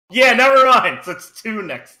Yeah, never mind. So it's 2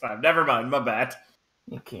 next time. Never mind. My bad.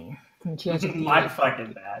 Okay. And she has a D8 My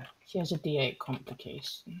fucking bad. She has a D8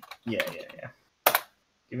 complication. Yeah.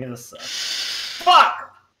 Give me the sun.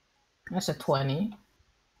 Fuck! That's a 20.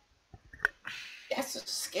 That's a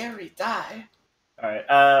scary die. Alright,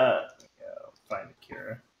 find a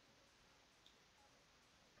cure.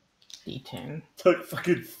 D10. Took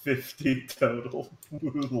fucking 50 total,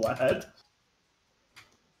 lad.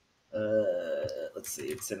 Let's see,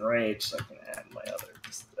 it's enraged, so I can add my other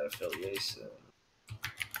affiliation.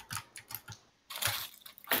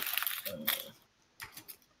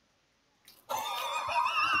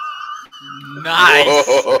 Nice!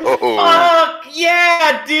 Fuck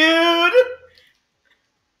yeah, dude!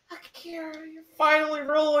 Akira, you're finally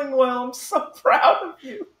rolling well. I'm so proud of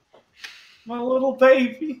you. My little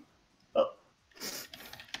baby.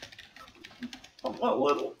 My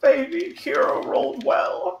little baby hero rolled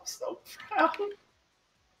well. I'm so proud.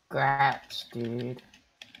 Grats, dude.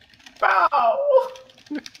 Bow!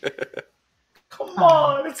 Come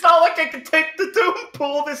on, it's not like I can take the Doom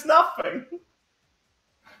Pool, there's nothing.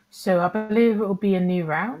 So I believe it will be a new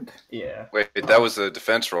round. Yeah. Wait, that was a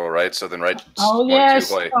defense roll, right? So then right. Oh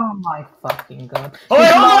yes! Oh my fucking god!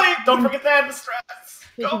 Holy! Don't forget to add the stress.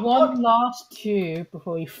 There's one last cue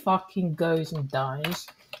before he fucking goes and dies.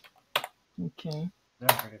 Okay.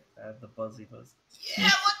 Don't forget to add the Buzzy. Yeah, look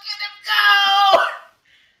at him go!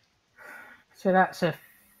 So that's a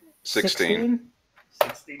 16.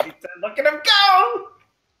 16 to 10. Look at him go!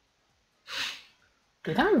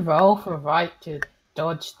 Did I roll for right to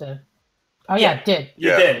dodge the? Oh yeah, I did. You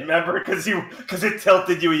did, remember? Because it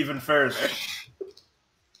tilted you even further.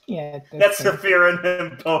 Yeah. That's Saphira and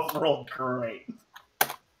him both rolled great.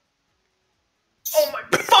 Oh my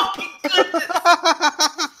fucking goodness!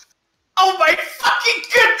 Oh my fucking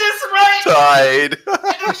goodness, right? Died.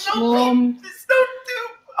 The swarm. There's no Doom.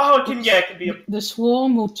 Oh, it can be a... The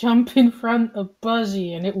swarm will jump in front of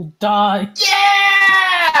Buzzy and it will die.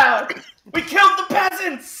 Yeah! We killed the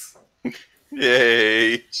peasants!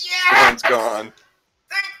 Yay! Yeah! Swarm's gone.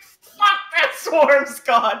 Fuck, that swarm's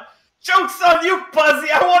gone! Joke's on you,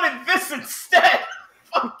 Buzzy! I wanted this instead!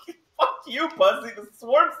 Fuck you, Buzzy! The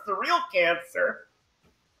swarm's the real cancer!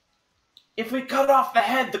 If we cut off the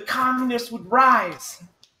head, the communists would rise!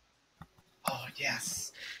 Oh,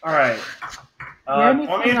 yes. Alright. The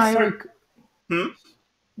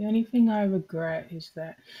only thing I regret is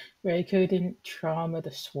that Reiko didn't trauma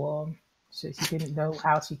the swarm, so he didn't know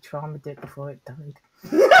how she traumatized it before it died.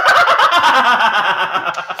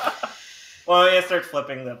 Well, yeah, start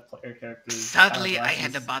flipping the player characters. Sadly, I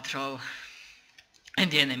had a battle, and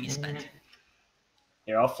the enemy spent.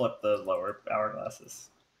 Here, I'll flip the lower hourglasses.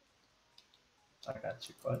 I got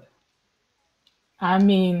you, bud. I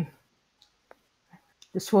mean,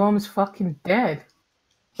 the swarm's fucking dead.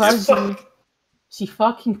 Buzzy, she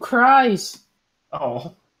fucking cries.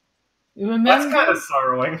 Oh. Remember? That's kind of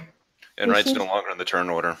sorrowing. And Right's no longer in the turn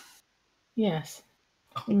order. Yes.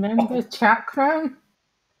 Remember Chakram?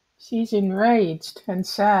 She's enraged and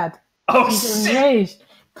sad. Oh, she's enraged,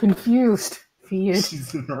 confused, feared.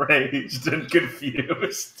 She's enraged and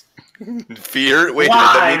confused. Fear? Wait a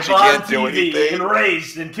minute, that means she can't do anything.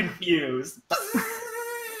 Enraged and confused.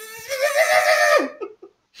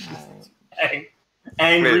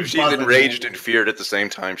 Angry. Wait, if she's enraged and feared at the same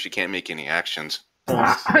time, she can't make any actions.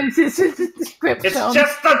 It's a description. It's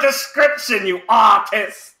just a description, you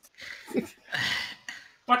artist!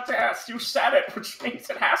 But yes, you said it, which means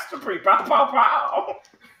it has to be. Bow, bow, bow.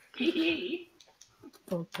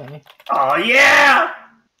 Okay. Oh, yeah!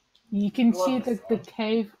 You can see the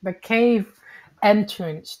cave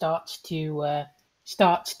entrance starts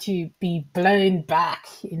to be blown back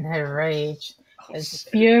in her rage as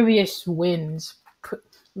furious winds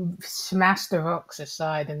smash the rocks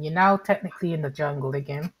aside, and you're now technically in the jungle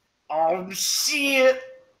again. Oh shit!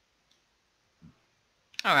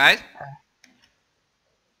 All right.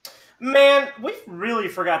 Man, we really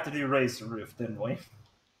forgot to do Raise the Roof, didn't we?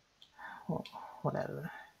 Well, whatever.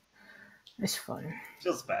 It's fine.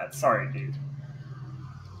 Feels bad. Sorry, dude.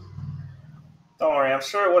 Don't worry, I'm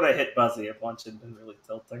sure it would have hit Buzzy if lunch had been really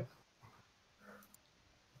tilting.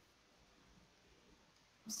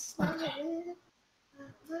 Okay.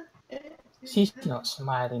 She's not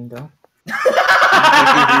smiling though.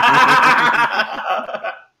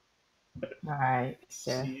 Alright,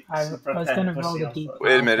 so I was gonna roll the D12.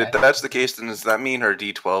 Wait a minute, if that's the case, then does that mean her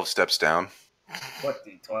D12 steps down? What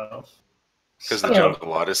D12? Because the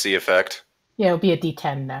Jungle Odyssey effect. Yeah, it'll be a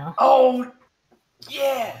D10 now. Oh,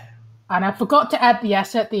 yeah! And I forgot to add the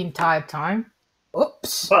asset the entire time.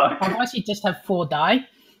 Oops. Fuck. Otherwise you just have 4 die.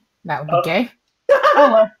 That would be gay.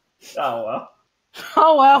 Oh well. Oh well.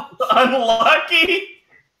 Oh well. Unlucky.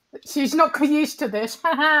 She's not used to this.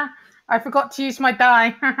 I forgot to use my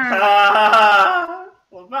die.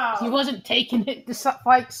 Wow. She wasn't taking it the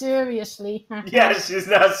fight seriously. Yeah, she's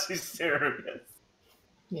not. She's serious.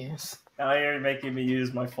 Yes. Now you're making me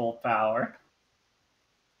use my full power.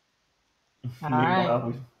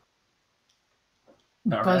 Alright.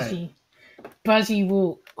 Alright. Buzzy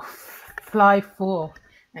will fly forth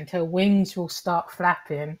and her wings will start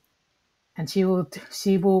flapping, and you will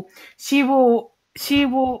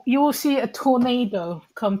see a tornado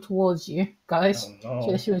come towards you, guys. Oh, no.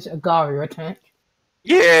 So this was a Garu attack.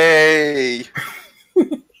 Yay!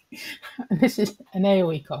 This is an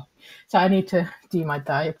AoE card. So I need to do my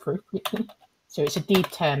die appropriately. So it's a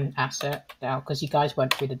D10 asset now, because you guys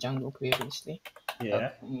went through the jungle previously.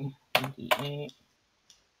 Yeah. Okay. D8.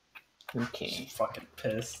 Okay. Fucking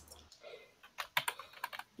pissed.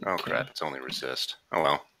 Oh crap, it's only resist. Oh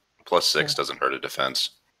well. +6 doesn't hurt a defense.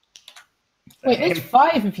 Wait, there's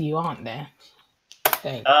 5 of you, aren't there?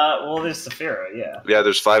 Well, there's Saphira, yeah. Yeah,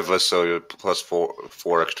 there's 5 of us, so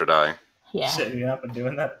 +4 extra die. Yeah. Shit, you have been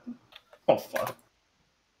doing that? Oh, fuck.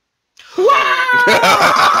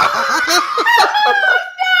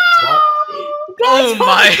 Oh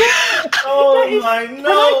my! Oh my,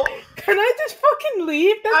 no! Can I just fucking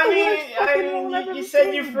leave? That's the worst fucking roll I've you ever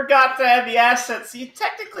said you seen. forgot to add the assets, so you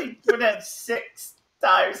technically would have 6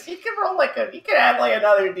 dice. You can roll you can add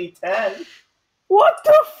another D10. What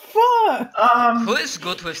the fuck? Who is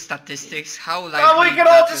good with statistics? How likely? Oh, we can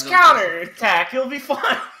all that just is counter attack. You'll be fine.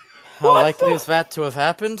 How What likely the- is that to have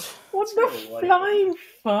happened? What It's the really likely. flying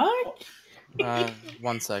fuck?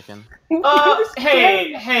 1 second.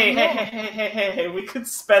 Hey, we could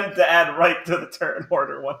spend to add right to the turn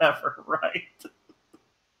order whenever, right?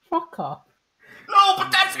 Fuck off. No,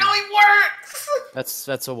 but that's how it works!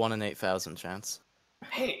 That's a 1 in 8,000 chance.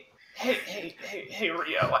 Hey,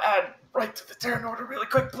 Rio, add right to the turn order really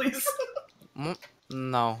quick, please.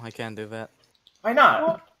 No, I can't do that. Why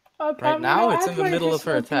not? Apparently now, I it's in the had middle this of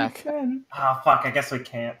her fucking attack. pen. Oh, fuck, I guess we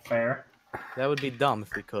can't. Fair. That would be dumb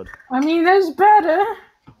if we could. I mean, there's better.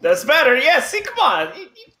 That's better, yeah, see, come on.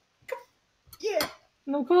 Yeah.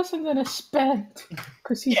 And of course I'm gonna spend.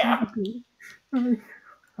 Because he's Yeah. happy.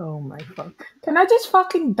 Oh my fuck. Can I just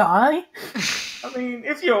fucking die? I mean,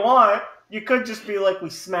 if you want, you could just be like, we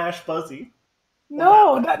smash Buzzy.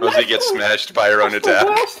 No, Buzzy gets smashed by her own that's the attack.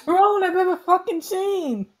 worst roll I've ever fucking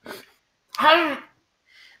seen. I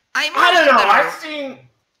don't know, I've seen...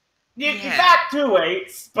 You Yeah. got 2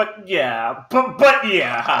 8s, but yeah. But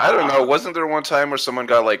yeah. I don't know. Wasn't there one time where someone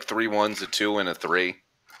got 3 1s, a 2, and a 3?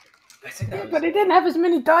 I think that But he didn't have as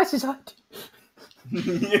many dice as I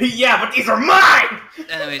did. yeah, but these are mine!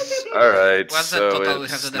 Anyways, Alright, What's the so total we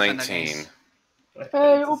have it's to defend 19. against?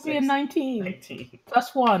 It will be a 19. 19.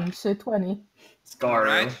 Plus 1, so 20. Scaru.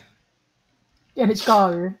 right? And it's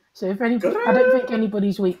Garu. So if anybody, I don't think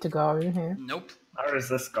anybody's weak to Garu here. Nope. How is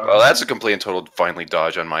this Scaru? Well, that's a complete and total finally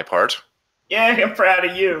dodge on my part. Yeah, I'm proud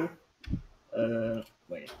of you.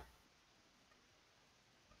 Wait.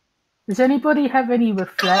 Does anybody have any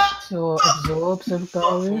reflects or absorbs of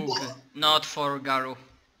Garu? Ooh, not for Garu.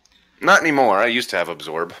 Not anymore. I used to have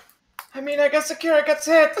absorb. I mean, I guess Akira gets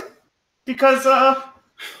hit. Because, oh,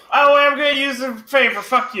 I'm gonna use a favor,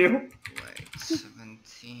 fuck you. Wait,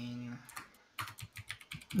 17.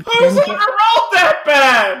 Who's ever rolled that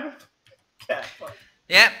bad? Yeah, fuck.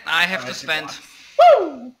 Yeah, I have to Alright, spend.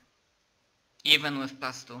 Woo! Even with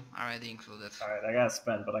plus 2 already included. Alright, I gotta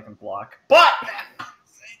spend, but I can block. But that's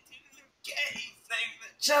a gay thing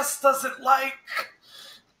that Jess doesn't like.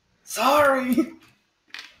 Sorry.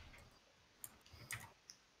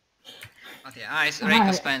 But yeah, I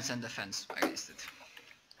rake spends and defense against it.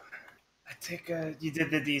 I think you did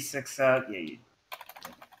the D6 out. Yeah, you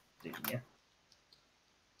didn't you?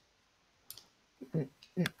 That's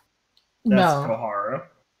No. Koharu.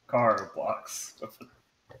 Koharu blocks with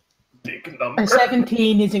a big number. A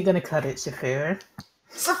 17 isn't going to cut it, Saphira.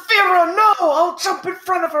 Saphira, no! I'll jump in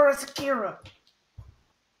front of her as Akira.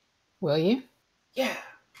 Will you? Yeah.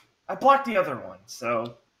 I blocked the other one,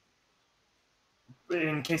 so...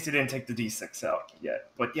 In case you didn't take the D6 out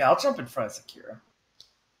yet. But yeah, I'll jump in front of Akira.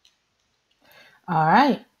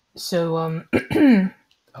 Alright. So,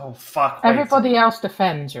 Oh, fuck. Wait. everybody else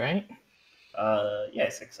defends, right? Yeah, I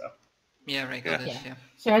think so. Yeah, rake Yeah. got it, yeah.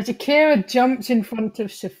 So as Akira jumps in front of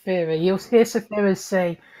Saphira, you'll hear Saphira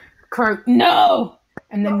say, "Croak, no!"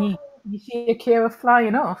 And then you see Akira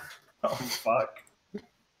flying off. Oh, fuck.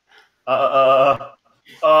 Bye,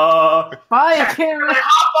 Can Akira! I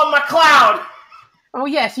hop on my cloud? Oh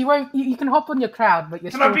yes, you won't. You can hop on your crowd, but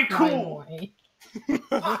you're Can I still be flying cool? away.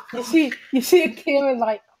 You see Akira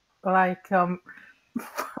like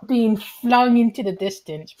being flung into the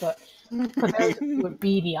distance, but for those with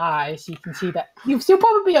beady eyes, you can see that you'll still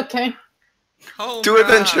probably be okay. Home To run.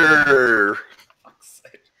 adventure! Fuck's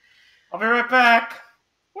sake. I'll be right back.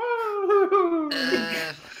 Woo!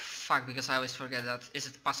 Fuck, because I always forget that. Is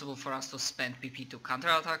it possible for us to spend PP to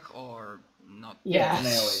counterattack or not?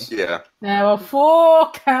 Yes. Yeah. There are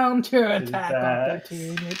 4 counter-attack Attacks.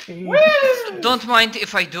 opportunities. Woo! Don't mind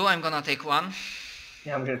if I do, I'm gonna take one.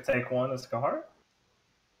 Yeah, I'm gonna take one as Kahar.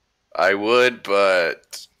 I would,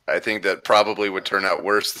 but I think that probably would turn out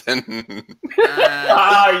worse than.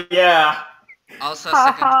 Yeah. Also,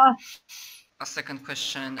 a second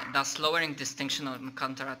question. Does lowering distinction on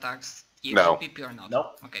counterattacks give No. PP or not?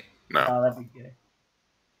 Nope. Okay. No. Oh, that'd be good.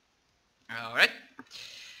 Alright.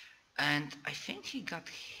 And I think he got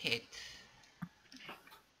hit.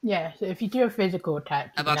 Yeah, so if you do a physical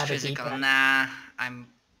attack, you About can add a physical. D10. Nah, I'm.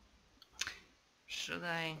 Should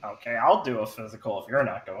I? Okay, I'll do a physical if you're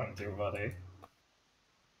not going to, buddy.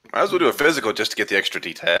 Might as well do a physical just to get the extra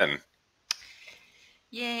D10.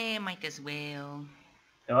 Yeah, might as well.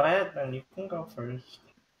 Go ahead, then you can go first.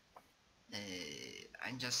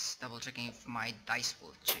 I'm just double checking if my dice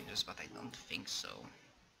will changes, but I don't think so.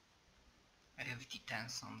 I have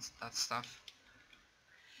D10s on that stuff.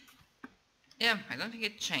 Yeah, I don't think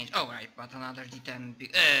it changed. Oh right, but another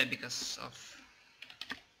D10 because of.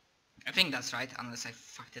 I think that's right, unless I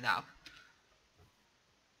fucked it up.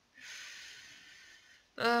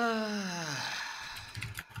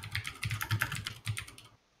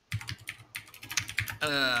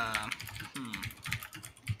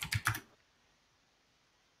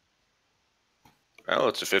 Well,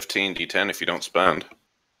 it's a 15 D10 if you don't spend.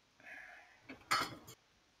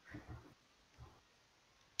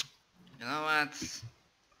 You know what?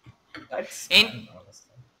 That's In- fine,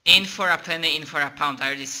 honestly. In for a penny, in for a pound. I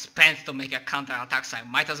already spent to make a counter attack, so I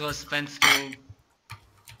might as well spend to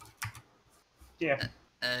Yeah.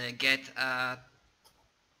 get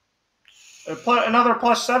Another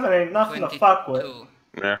 +7 ain't nothing to fuck with. 22.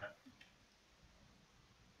 Yeah.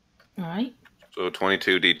 Alright. So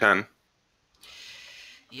 22 D10.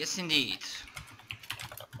 Yes, indeed.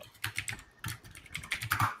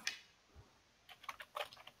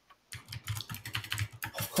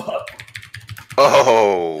 Fuck.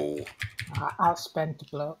 Oh! I'll spend to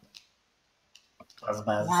blow. That's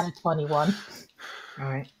bad. I had a 21.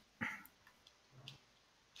 Alright.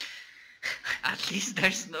 At least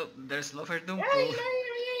there's lower doom Yeah, pool.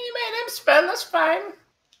 you made him spend, that's fine.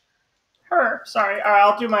 Her, sorry. Alright,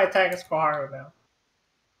 I'll do my attack as Koharu now.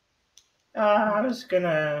 I was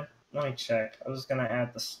gonna... Let me check. I was gonna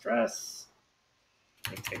add the stress.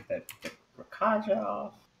 Let me take that Rakaja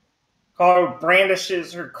off. Koharu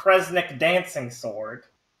brandishes her Kresnik dancing sword.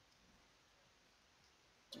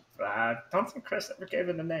 I don't think Chris ever gave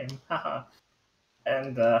it a name. Haha.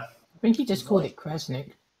 And, I think he just called it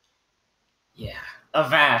Kresnik. yeah.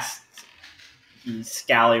 Avast. You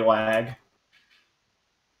scallywag.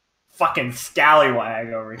 Fucking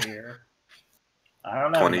scallywag over here. I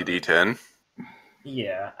don't know. 20 D10.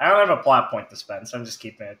 Yeah. I don't have a plot point to spend, so I'm just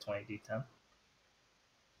keeping it at 20 D10.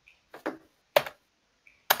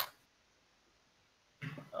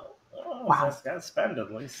 Oh, Wow. that's gotta spend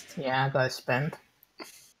at least. Yeah, I gotta spend.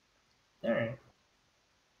 Alright.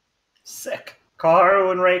 Sick.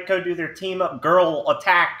 Kaharu and Reiko do their team up girl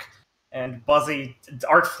attack, and Buzzy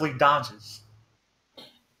artfully dodges.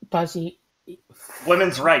 Buzzy,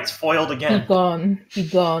 Women's rights foiled be again. gone. Be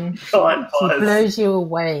gone. Go on, She Buzz. blows you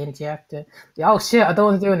away and you have to... Oh shit, I don't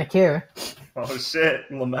want to do an Akira. Oh shit,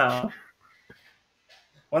 Lamau.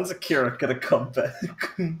 When's Akira gonna come back?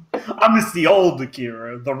 I miss the old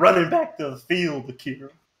Akira, the running back to the field Akira.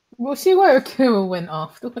 We'll see where Akira went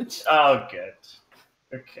afterwards. Oh, good.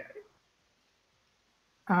 Okay.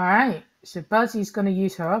 Alright, so Buzzy's gonna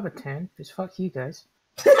use her other turn, because fuck you guys.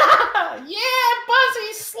 Yeah,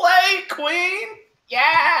 Buzzy slay queen!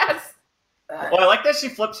 Yes! Well, I like that she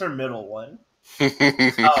flips her middle one.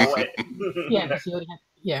 Oh, wait. Yeah, 'cause you already had-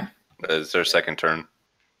 yeah. It's their second turn.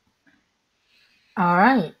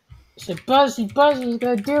 Alright, so Buzzy's gonna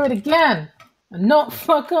do it again! And not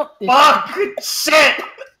fuck up this Fuck! Shit!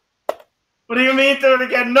 What do you mean do it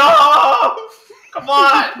again? No! Come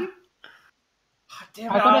on! Damn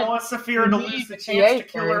it, I don't want Saphira to lose the chance to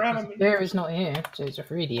kill her enemy. Saphira's not here, so it's a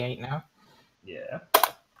 3d8 now. Yeah.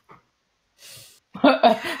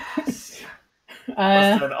 Uh,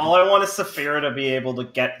 Listen, all I want is Saphira to be able to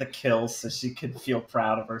get the kills so she can feel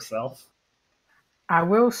proud of herself. I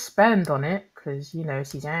will spend on it, because, you know,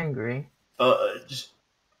 she's angry. Fudge.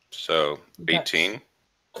 So, 18,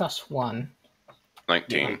 Plus 1.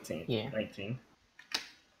 19. 19. Yeah. 19.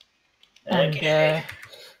 And Okay.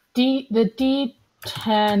 the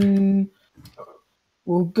 10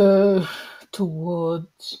 will go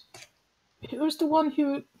towards. Who was the one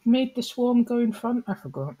who made the swarm go in front? I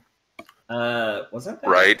forgot. Wasn't that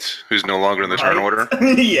Right? Who's no longer in the turn right? order?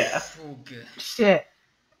 Yeah. Fug. Shit.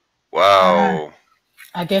 Wow.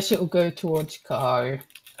 I guess it'll go towards Kaharu.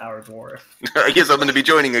 Our dwarf. I guess I'm going to be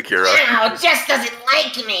joining Akira. Ow, Jess doesn't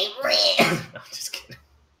like me. No, just kidding.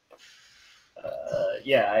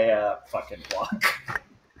 Yeah, I fucking block.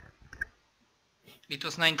 It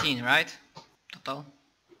was 19, right? Total.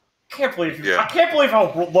 I can't believe Yeah. I can't believe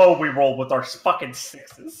how low we rolled with our fucking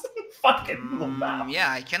sixes. Fucking little map.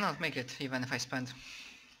 Yeah, I cannot make it even if I spend.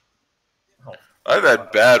 I've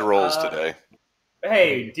had bad rolls today.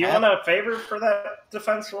 Hey, do you want a favor for that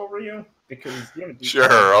defense roll, Ryu? Because you haven't.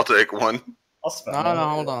 Sure, I'll take one. I'll spend. No, one.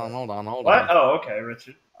 hold on. What? Oh, okay,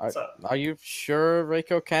 Richard. What's Are, up? are you sure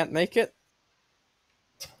Reiko can't make it?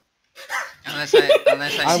 Unless I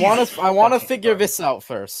I want to fucking figure Christ. this out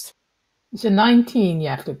first. It's a 19 you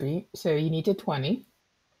have to beat, so you need a 20.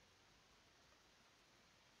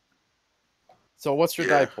 So what's your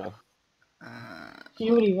Yeah. die pool?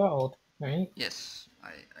 You already rolled, right? Yes,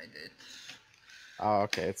 I did. Oh,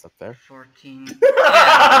 okay, it's up there. 14.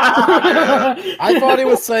 I thought he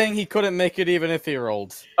was saying he couldn't make it even if he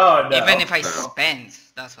rolled. Oh no. Even if I spend,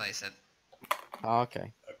 that's what I said. Oh,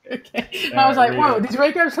 okay. Okay. I was like, Ryu. whoa, does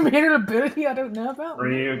Ray have some hidden ability I don't know about?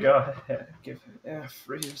 Ryu, go ahead. Give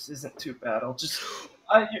Ryu's isn't too bad. I'll just.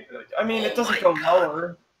 I mean, it doesn't go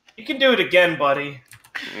lower. You can do it again, buddy.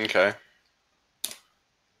 Okay.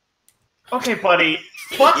 Okay, buddy.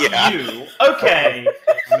 Fuck Yeah. you. Okay.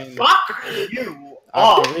 I mean, Fuck you. the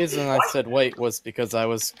Oh. reason I said wait was because I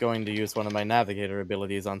was going to use one of my navigator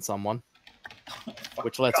abilities on someone,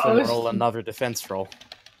 which lets me God. roll another defense roll.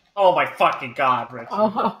 Oh my fucking god, Richard.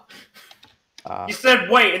 Oh, You said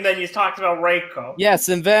wait, and then you talked about Reiko. Yes,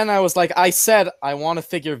 and then I was like, I said I want to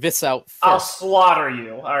figure this out first. I'll slaughter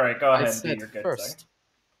you. Alright, go I ahead and do said your good first.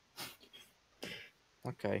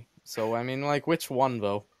 Okay, so I mean, like, which one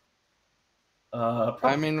though? Probably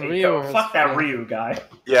I mean, Reiko. Ryu is- Fuck that yeah. Ryu guy.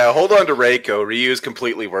 Yeah, hold on to Reiko. Ryu is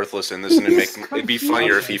completely worthless in this, and it'd be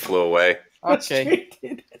funnier if he flew away. Okay,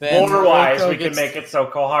 then Lore-wise, Reiko we can gets- make it so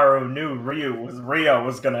Koharu knew Rio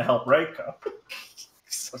was gonna help Reiko.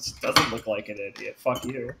 So it doesn't look like an idiot. Fuck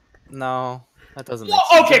you. No, that doesn't make Well,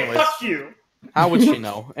 sense. okay, Anyways, fuck you. how would she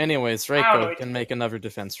know? Anyways, How would Reiko I- can make another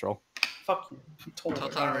defense roll. Fuck you. You told her.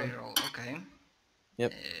 Total reroll. Okay.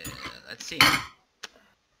 Yep. Let's see.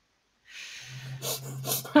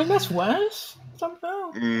 that's worse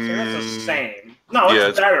somehow. So that's the Mm, same. No, Yeah,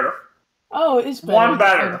 it's it's- better. Oh, it is better. One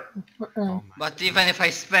better. But even if I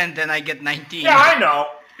spend, then I get 19. Yeah, I know.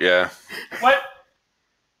 yeah. What?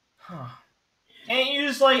 Huh. Can't you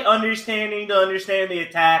use like understanding to understand the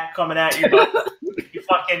attack coming at you? You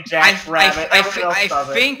fucking jackrabbit. Everyone else does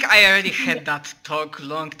it. think I already had that talk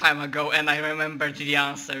long time ago, and I remembered the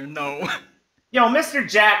answer. No. Yo, Mr.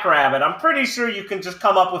 Jackrabbit, I'm pretty sure you can just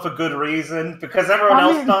come up with a good reason because everyone I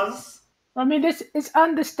else mean- does. I mean, it's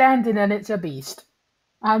understanding and it's a beast.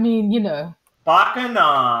 I mean, you know.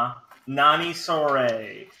 Bakana Nani Sore.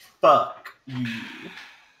 Fuck you.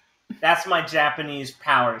 That's my Japanese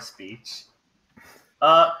power speech.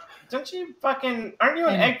 Don't you fucking... Aren't you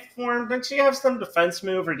an egg form? Don't you have some defense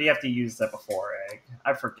move, or do you have to use that before egg?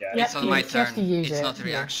 I forget. Yeah. It's on my you have turn. to use It's it, not a yeah.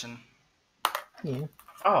 reaction. Yeah.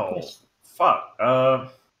 Oh, Yes. fuck.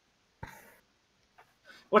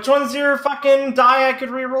 Which one's your fucking die I could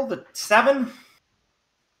reroll? The 7?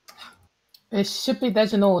 It should be.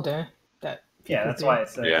 There's an order that. Yeah, people that's do. why I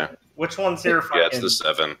said. Yeah. Which one's your fucking... Yeah, it's the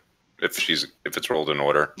 7. If it's rolled in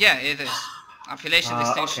order. Yeah, it is. Affiliation,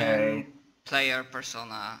 distinction, okay. player,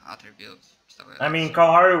 persona, attribute. stuff like I that. mean,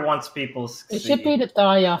 Koharu wants people to It succeed. should be the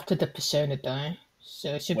die after the persona die.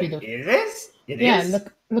 So it should Wait, be the. it is? It Yeah, is?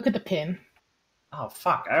 look at the pin. Oh,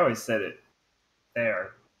 fuck. I always said it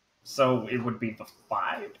there. So it would be the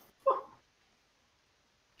 5?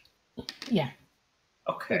 Yeah.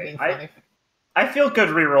 Okay. It'd be five. I feel good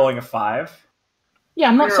re-rolling a 5. Yeah,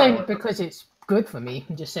 I'm not Reroll saying it. it because it's good for me.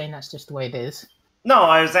 I'm just saying that's just the way it is. No,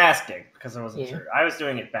 I was asking because I wasn't Yeah. sure. I was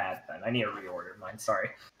doing it bad then. I need to reorder mine. Sorry.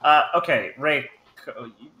 Okay, Ray,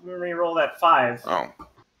 you re-roll that 5. Oh.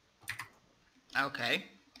 Okay.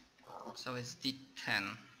 So it's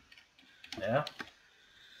D10. Yeah.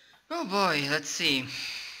 Oh boy, let's see.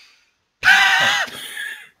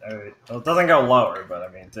 Alright. Well, it doesn't go lower, but I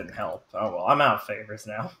mean, it didn't help. Oh well, I'm out of favors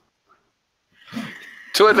now.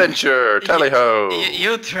 To adventure, tally ho!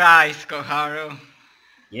 You tried, Koharu.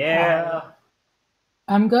 Yeah.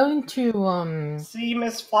 I'm going to See,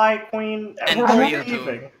 Miss Fly Queen. And Everyone's Rio, too.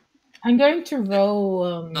 leaving. I'm going to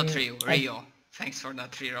roll Not Rio, I- Rio. Thanks for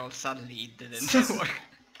that reroll. Suddenly it didn't work.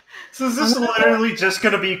 So is this literally just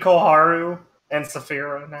gonna be Koharu and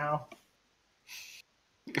Saphira now?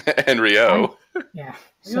 And Ryo. Yeah.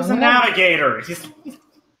 He was a navigator.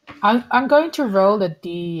 I'm going to roll a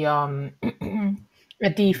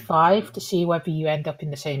d5 to see whether you end up in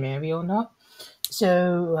the same area or not.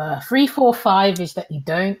 So 3, 4, 5 is that you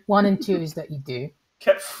don't. 1 and 2 is that you do.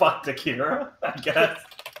 Get fucked, Akira, I guess.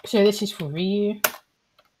 So this is for Ryu.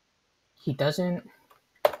 He doesn't.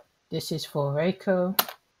 This is for Reiko.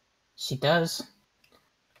 She does.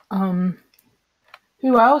 Who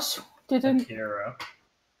else didn't? Akira.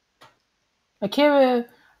 Akira.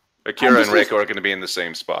 Akira and Reiko are going to be in the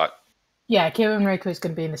same spot. Yeah, Akira and Reiko is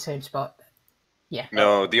going to be in the same spot. Yeah.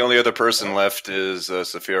 No, the only other person left is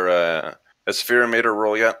Saphira. Has Saphira made her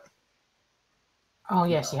roll yet? Oh,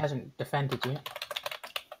 yes, he hasn't defended yet.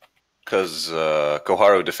 Because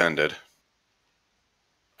Koharu defended.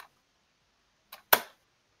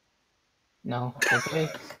 No, okay.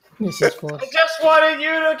 This is for... I just wanted you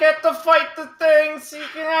to get to fight the thing so you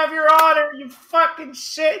can have your honor, you fucking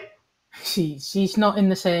shit! She's not in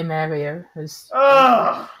the same area as...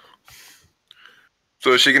 Ugh!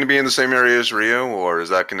 So is she going to be in the same area as Ryo, or is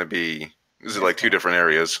that going to be... Is it like 2 different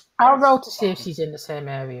areas? I'll roll to see if she's in the same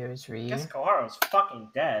area as I Ryu. guess Koharu's fucking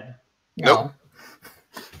dead. No.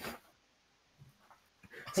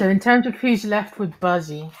 So in terms of who's left with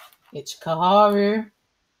Buzzy, it's Koharu,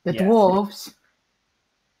 the dwarves,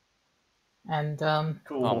 and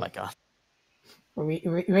Cool. Oh my god.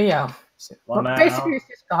 Ryo. So, Lamau. basically, it's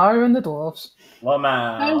just Koharu and the dwarves.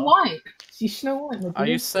 Lamau. Snow White. She's Snow White. Are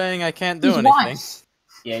you saying I can't do She's anything? white.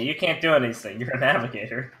 Yeah, you can't do anything. You're a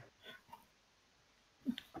navigator.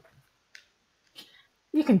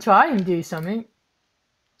 You can try and do something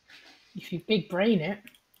if you big brain it.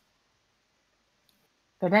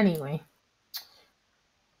 But anyway,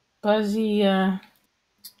 Buzzy is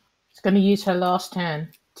going to use her last turn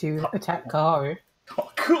to attack Koharu.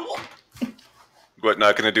 Oh, cool. What,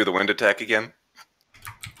 not going to do the wind attack again?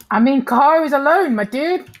 I mean, Koharu's alone, my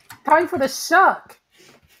dude. Time for the suck.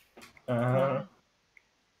 Uh-huh.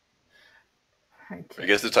 Okay. I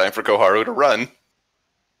guess it's time for Koharu to run.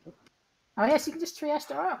 Oh yes, you can just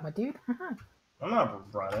trieste her out, my dude. I'm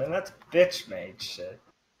not running. That's bitch made shit.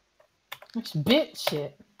 That's bit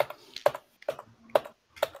shit.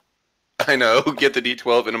 I know. Get the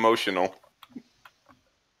D12 and emotional.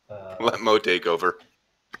 Let Mo take over.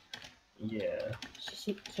 Yeah.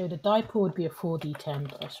 So the die pool would be a 4d10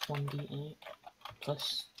 plus 1d8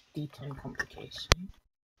 plus d10 complication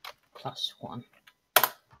plus 1.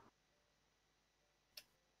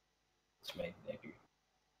 It's made nigger.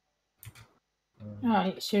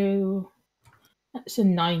 Alright, so that's a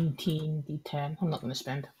 19 d10. I'm not going to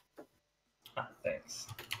spend. Ah, thanks.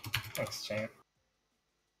 Thanks, champ.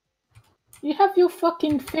 You have your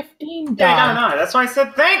fucking 15 Yeah, die. no. That's why I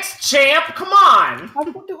said thanks, champ. Come on. I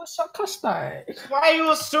thought it was sarcastic. Why you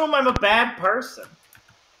assume I'm a bad person?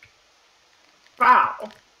 Wow.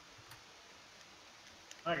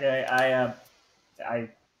 Okay, I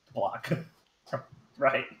block.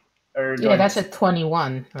 Right. Or do Yeah, I that's a just-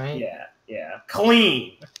 21, right? Yeah.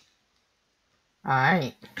 Clean.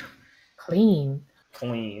 Alright. Clean.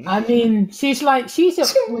 Clean. I mean, she's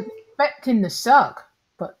expecting the suck,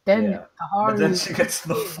 but then Yeah. Koharu... But then she gets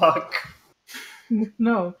the fuck.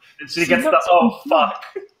 No. And she gets the oh fuck.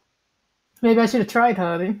 Maybe I should have tried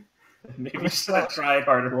harder. Maybe you should have tried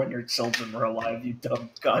harder when your children were alive, you dumb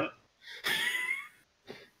cunt.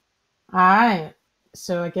 Alright.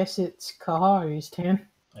 So I guess it's Koharu's turn.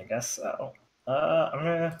 I guess so. I'm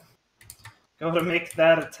gonna go to make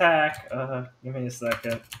that attack. Give me a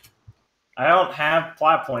second. I don't have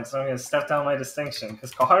plot points, so I'm gonna step down my distinction,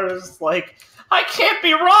 because Koharu's like, I can't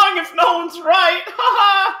be wrong if no one's right!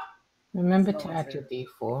 Haha! Remember Someone's to add here. your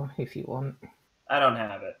d4 if you want. I don't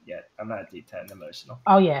have it yet. I'm not D10 emotional.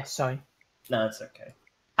 Oh yeah, sorry. No, it's okay.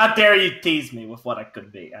 How dare you tease me with what I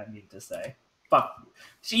could be, I mean to say. Fuck you.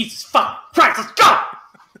 Jesus fuck Christ, let's go!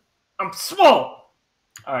 I'm swole!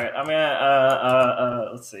 Alright, I'm gonna,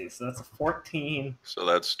 let's see, so that's a 14, So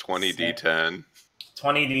that's 20 D10.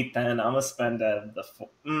 20 D10, I'm gonna spend no,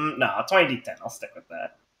 20 D10, I'll stick with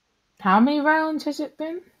that. How many rounds has it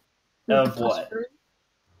been? With Of the plus what? 3?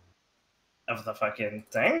 Of the fucking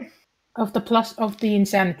thing? Of the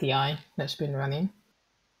insanity eye that's been running.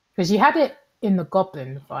 Because you had it in the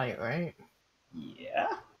goblin fight, right? Yeah?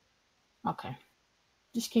 Okay.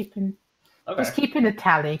 Just keeping Okay. a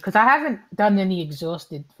tally, because I haven't done any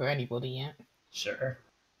exhausted for anybody yet. Sure.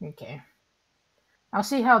 Okay. I'll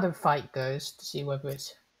see how the fight goes to see whether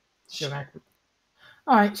it's Sure. dramatic.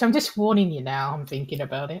 Alright, so I'm just warning you now, I'm thinking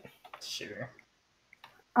about it. Sure.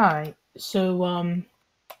 Alright, so,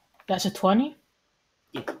 that's a 20?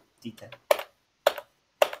 Yeah, D10.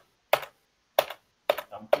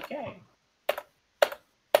 Okay.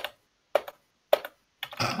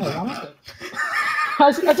 Wait, what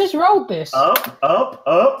was it? I just rolled this. Up, up,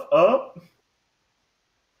 up, up.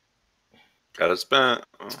 Gotta spend.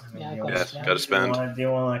 Yeah, I you gotta Yes, spend. gotta spend. Do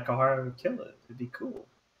you want to Kahara kill it? It'd be cool.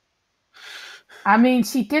 I mean,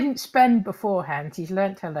 she didn't spend beforehand. She's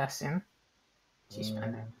learnt her lesson. She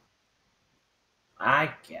spent it.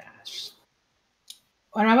 I guess.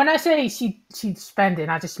 When I say she's spending,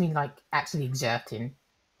 I just mean like actually exerting.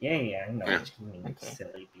 Yeah, I know Yeah. what you mean, Okay.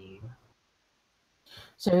 silly bean.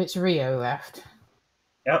 So it's Rio left.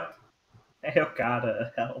 Yep. I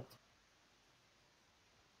gotta help.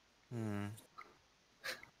 Hmm.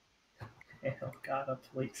 Oh gotta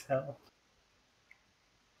please help.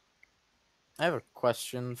 I have a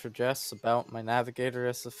question for Jess about my Navigator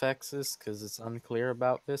SFXs, because it's unclear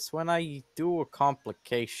about this. When I do a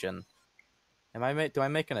complication, do I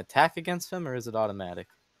make an attack against him, or is it automatic?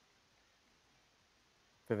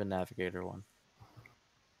 For the Navigator one.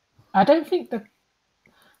 I don't think the.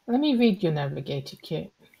 Let me read your navigator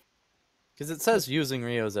kit. Because it says using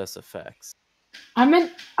Rio's SFX. I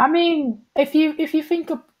mean, if you think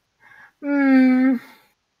of,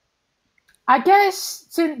 I guess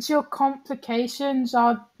since your complications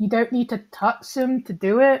are you don't need to touch them to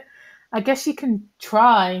do it. I guess you can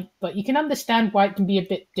try, but you can understand why it can be a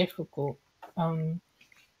bit difficult.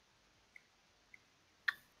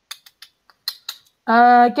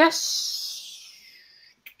 I guess.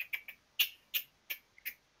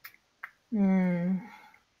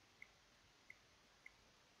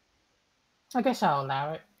 I guess I'll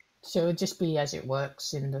allow it. So it'll just be as it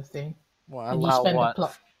works in the thing. Well, And you allow spend what? a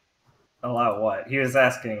plot. Allow what? He was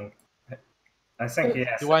asking. I think he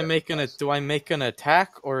asked. Do I make an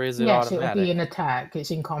attack, or is it Yes, automatic? it'll be an attack.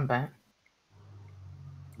 It's in combat.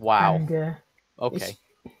 Wow. And, Okay.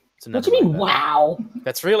 what do you mean, wow?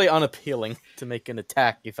 That's really unappealing to make an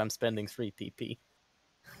attack if I'm spending 3 PP.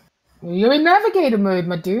 You're in navigator mode,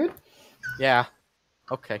 my dude. Yeah.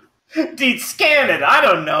 Okay. Dude, scan it. I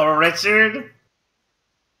don't know, Richard.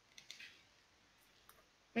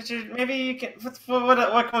 Richard, maybe you can.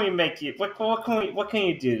 What can we make you? What can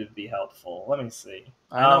you do to be helpful? Let me see.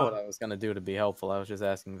 I know what I was gonna do to be helpful. I was just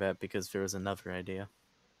asking that because there was another idea.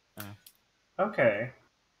 Okay.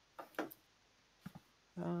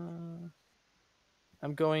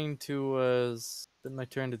 I'm going to spend my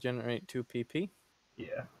turn to generate 2 PP.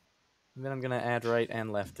 Yeah. And then I'm gonna add right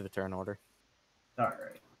and left to the turn order. All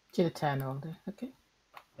right. To the turn order. Okay.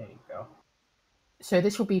 There you go. So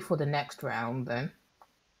this will be for the next round then.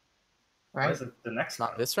 Why Right? is it the next Not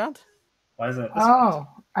round? this round? Why isn't it this round?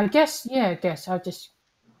 I guess, I'll just.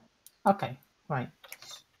 Okay, right.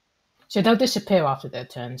 So they'll disappear after their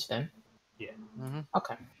turns then. Yeah. Mm-hmm.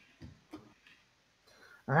 Okay.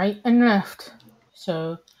 Right and left.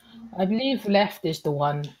 So I believe left is the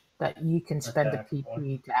one that you can spend Attack the one.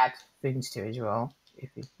 PP to add things to as well. If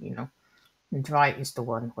you know. And right is the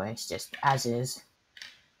one where it's just as is.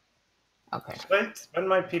 Okay. Wait, spend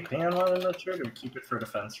my PP on one Richard, or keep it for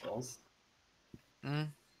defense rolls?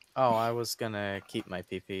 Oh, I was gonna keep my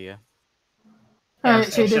PP, yeah.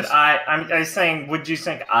 Alright, so this. I was saying, would you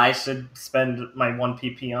think I should spend my 1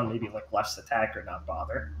 PP on maybe like left's attack or not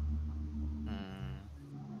bother?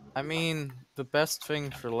 I mean, the best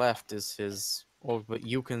thing for left is his. Well, but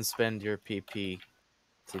you can spend your PP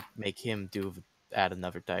to make him add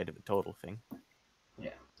another die to the total thing.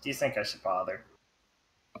 Yeah. Do you think I should bother?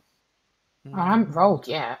 I haven't rolled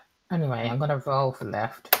yet. Anyway, I'm gonna roll for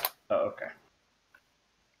left. Oh, okay.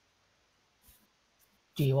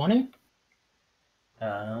 Do you want to?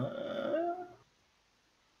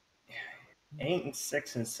 8 and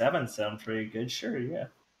 6 and 7 sound pretty good. Sure, yeah.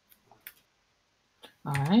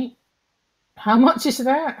 Alright. How much is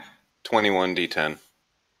that? 21 D10.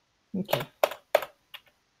 Okay.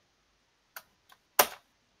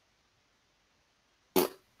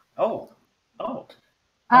 Oh.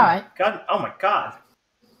 Alright. God. Oh my God.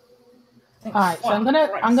 Alright, so I'm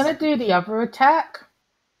gonna do the other attack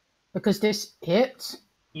because this hits.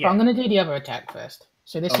 Yeah. But I'm gonna do the other attack first.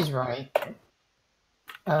 So this is right.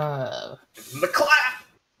 The clap.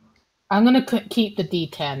 I'm gonna keep the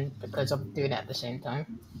D10 because I'm doing it at the same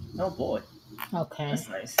time. Oh boy. Okay. That's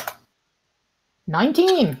nice.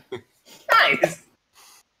 19. Nice.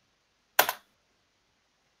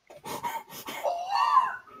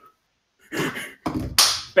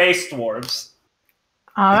 Base dwarves.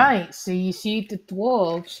 Alright, so you see the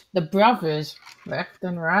dwarves, the brothers, left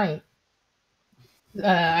and right.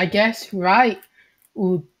 I guess right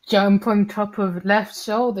will jump on top of Left's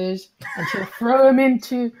shoulders, and he'll throw him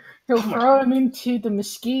into the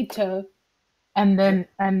mosquito, and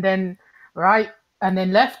then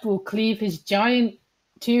Left will cleave his giant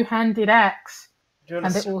two-handed axe, Doing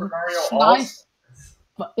and a it will Super Mario slice.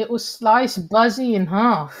 But it will slice Buzzy in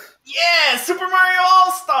half. Yeah, Super Mario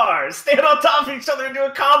All Stars. Stand on top of each other and do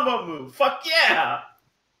a combo move. Fuck yeah.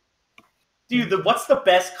 Dude, what's the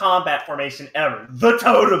best combat formation ever? The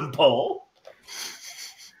totem pole.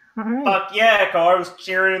 Alright. Fuck yeah, Car was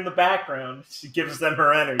cheering in the background. She gives them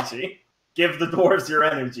her energy. Give the dwarves your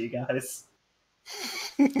energy, guys.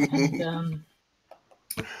 And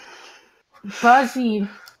Buzzy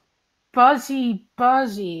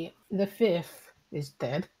the fifth is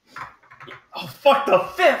dead. Oh, fuck the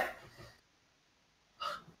fifth!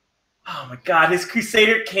 Oh my god, his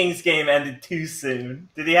Crusader Kings game ended too soon.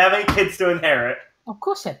 Did he have any kids to inherit? Of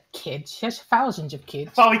course, he had kids. He has thousands of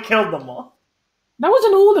kids. Probably killed them all. That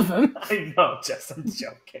wasn't all of them. I know, Jess, I'm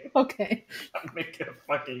joking. Okay. I'm making a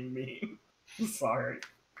fucking meme. I'm sorry.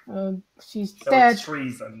 She's So dead. it's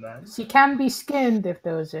treason then. She can be skinned if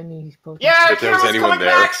there was any. Yeah, If there was Kira's anyone coming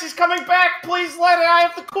there. back! She's coming back! Please let her! I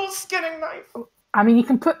have the cool skinning knife! I mean, you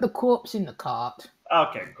can put the corpse in the cart.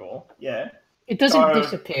 Okay, cool. Yeah. It doesn't Sorry.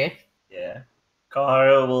 disappear. Yeah.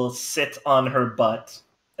 Kara will sit on her butt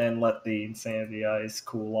and let the insanity eyes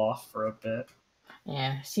cool off for a bit.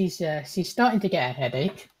 Yeah, she's starting to get a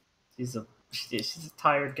headache. She's a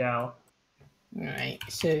tired gal. Right.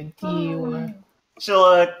 So do you?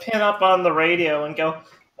 She'll pin up on the radio and go,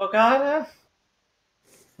 "Oh God."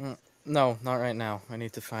 No, not right now. I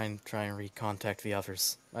need to try and recontact the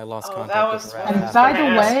others. I lost Oh, contact that with was the what rat. And I was by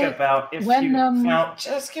gonna the ask way, about if when, you found.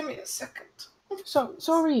 Just give me a second. So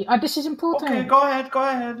sorry. This is important. Okay, go ahead. Go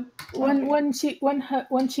ahead. When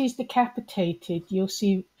she's decapitated, you'll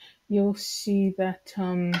see that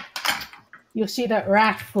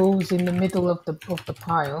rat falls in the middle of the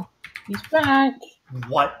pile. He's back.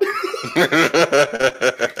 What?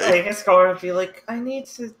 I guess Kara would be like, I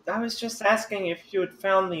was just asking if you had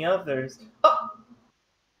found the others.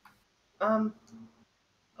 Oh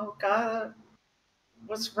God,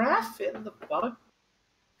 was Raph in the bug?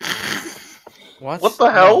 What the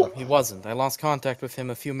hell? No, he wasn't. I lost contact with him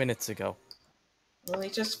a few minutes ago. Well, he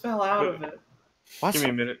just fell out of it. What? Give me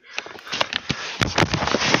a minute.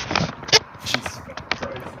 Jesus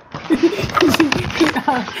Christ.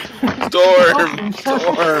 Storm!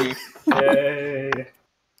 Yay.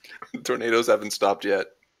 Tornadoes haven't stopped yet.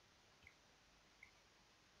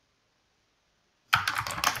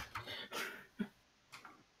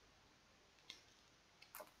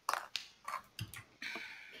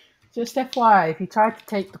 Just FYI, if you try to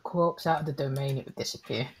take the corpse out of the domain, it would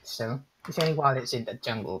disappear. So it's only while it's in the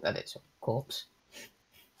jungle that it's a corpse.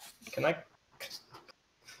 Can I?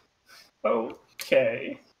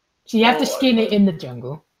 Okay. So you have to skin it in the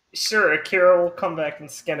jungle. Sure, Akira will come back and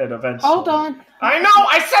skin it eventually. Hold on. I know!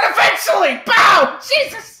 I said eventually! Bow!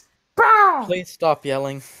 Jesus! Bow! Please stop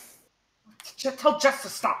yelling. Tell Jess to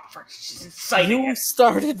stop first. She's inciting You it.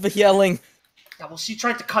 started the yelling. Yeah, well, she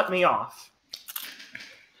tried to cut me off.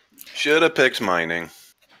 Should have picked mining.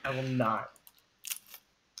 I will not.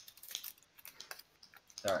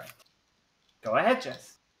 Alright. Go ahead,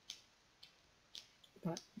 Jess.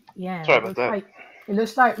 Yeah. Sorry about that. It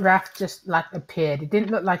looks like Raph just appeared. It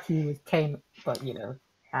didn't look like he came, but I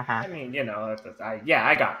mean,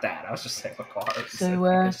 I got that. I was just saying what Kara said So,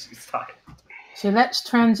 because she's tired. So let's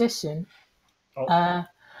transition. Oh.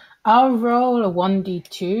 I'll roll a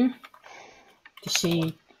 1d2 to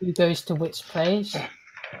see who goes to which place.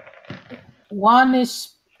 1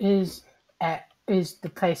 is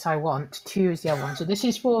the place I want. 2 is the other one. So this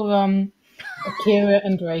is for Akira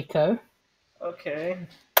and Reiko. Okay.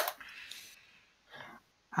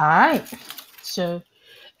 All right. So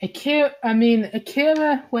Akira,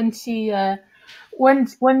 when she's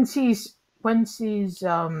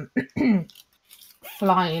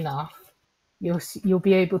flying off, you'll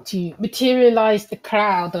be able to materialize the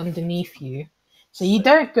cloud underneath you, so you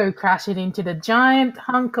don't go crashing into the giant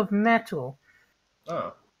hunk of metal.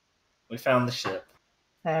 Oh. We found the ship.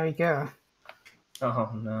 There we go. Oh,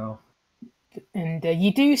 no. And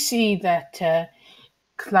you do see that,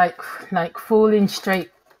 like falling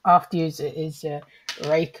straight after you is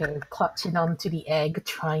Reiko clutching onto the egg,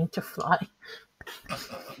 trying to fly.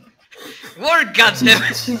 War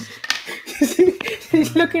goddammit!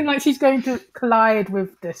 She's looking like she's going to collide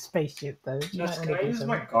with the spaceship, though. You Just might can wanna I do use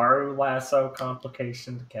my something. Garu lasso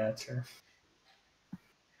complication to catch her?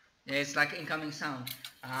 Yeah, it's like incoming sound.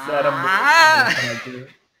 Is that a move? Ah! What can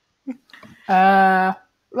I do?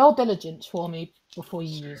 Roll diligence for me before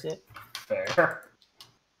you use it, Fair.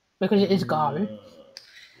 because it is Garu.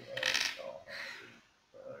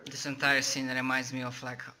 This entire scene reminds me of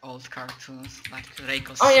like old cartoons, like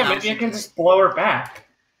Reiko. Oh yeah, maybe I can just blow her back.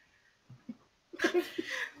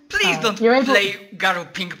 Please don't play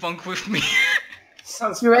Garo ping pong with me.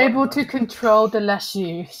 You're able to control the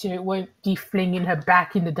lasso so it won't be flinging her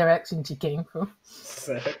back in the direction she came from.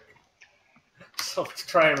 Sick. So let's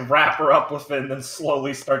try and wrap her up with it and then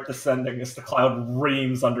slowly start descending as the cloud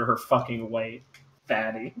reams under her fucking weight.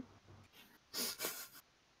 Fatty.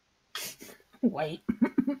 Wait.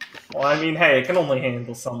 Well, I mean, hey, it can only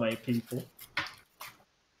handle so many people.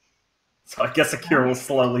 So I guess Akira will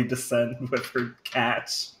slowly descend with her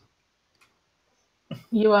catch.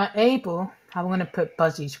 You are able. I'm going to put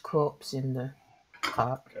Buzzy's corpse in the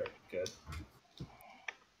cart. Good.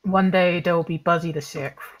 One day there will be Buzzy the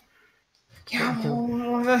 6th. Yeah,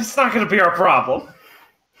 well, that's not going to be our problem.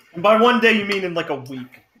 And by one day, you mean in like a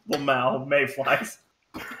week. Lamal, mayflies.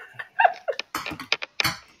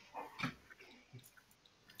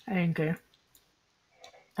 Okay.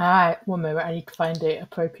 Alright, 1 moment. I need to find the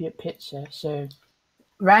appropriate picture. So,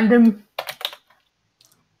 random.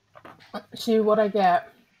 Let's see what I get.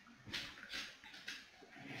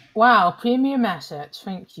 Wow, premium assets.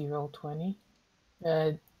 Thank you, Roll20.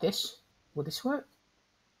 This. Will this work?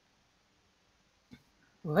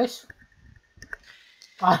 Will this?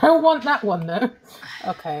 I don't want that one though.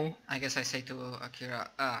 Okay. I guess I say to Akira,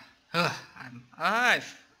 I'm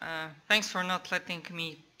alive. Thanks for not letting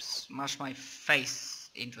me smash my face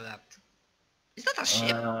into that. Is that a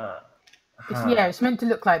ship? Yeah, it's meant to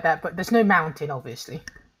look like that, but there's no mountain, obviously.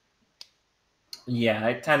 Yeah,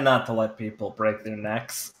 I tend not to let people break their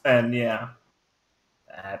necks. And yeah,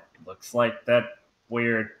 that looks like that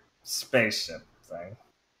weird spaceship thing.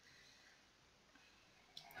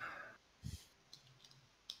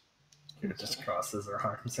 It just crosses her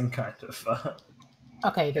arms and kind of...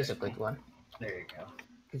 Okay, there's a good one. There you go.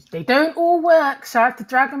 They don't all work, so I have to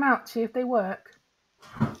drag them out to see if they work.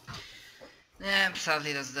 Yeah,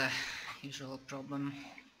 sadly that's the usual problem.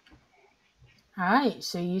 Alright,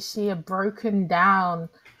 so you see a broken down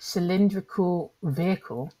cylindrical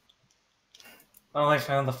vehicle. Well, I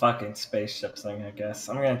found the fucking spaceship thing, I guess.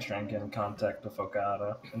 I'm gonna try and get in contact with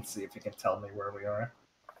Ogata and see if he can tell me where we are.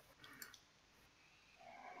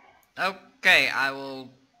 Okay, I will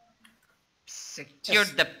secure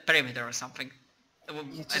the perimeter or something.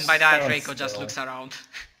 And by that, Reiko just looks around.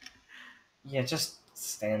 Yeah, just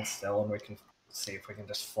stand still and we can see if we can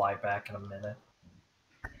just fly back in a minute.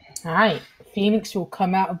 Alright, Phoenix will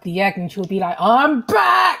come out of the egg and she'll be like, I'm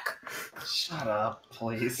back! Shut up,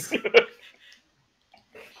 please.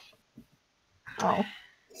 Oh.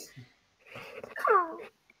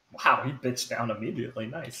 Wow, he bitched down immediately.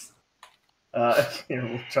 Nice. Here,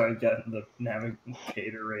 we'll try and get in the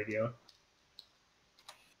navigator radio.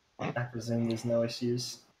 I presume there's no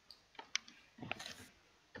issues.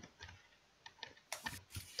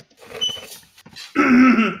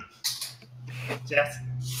 Jess?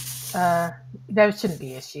 There shouldn't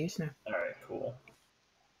be issues, no. Alright, cool.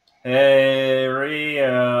 Hey,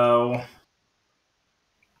 Rio.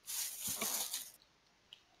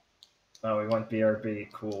 Oh, we went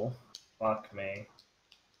BRB. Cool. Fuck me.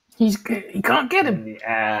 You can't get him. In the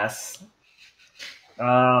ass.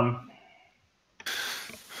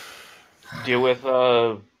 Deal with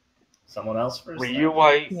someone else first. Ryu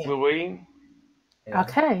while we're waiting. Yeah.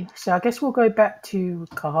 Okay, so I guess we'll go back to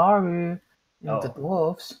Kaharu and the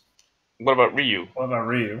dwarves. What about Ryu? What about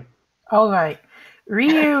Ryu? Alright.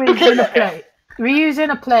 Ryu is in a place. Ryu's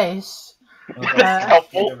in a place.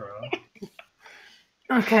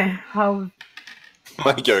 Okay,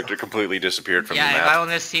 My character completely disappeared from the Yeah, map. I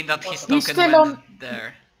only see that his He's token still went on-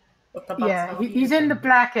 there. Yeah, he's in the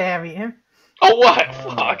black area. Oh, what?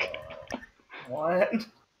 Fuck. What?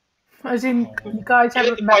 As in, you guys Get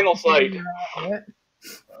haven't the met final sight. yet.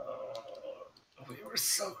 We were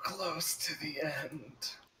so close to the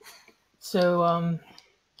end. So,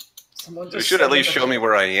 Someone You just should at send least him show me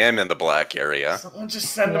where I am in the black area. Someone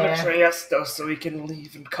just send him a Triesto so he can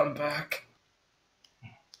leave and come back.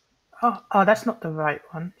 oh, that's not the right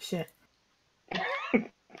one. Shit.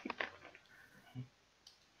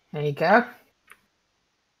 There you go.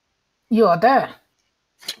 You are there.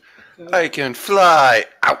 I can fly.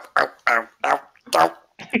 Ow, ow, ow, ow, ow.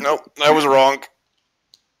 Nope, that was wrong.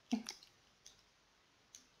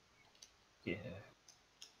 Yeah.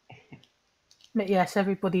 But yes,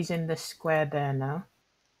 everybody's in the square there now.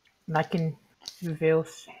 And I can reveal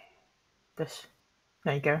this.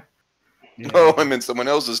 There you go. Oh, I'm in someone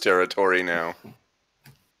else's territory now.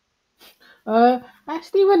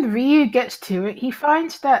 Actually, when Ryu gets to it, he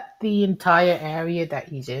finds that the entire area that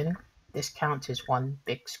he's in, this counts as one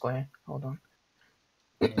big square. Hold on.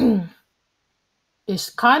 It's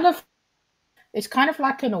kind of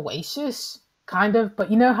like an oasis, kind of. But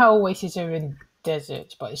you know how oases are in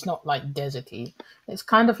deserts, but it's not like deserty. It's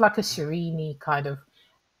kind of like a serene kind of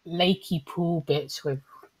lakey pool bits with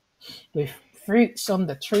fruits on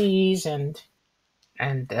the trees and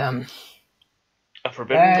A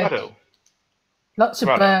forbidden birds. grotto. Lots of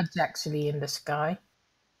Grotto. birds actually in the sky.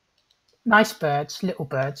 Nice birds, little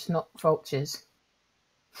birds, not vultures.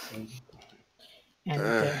 And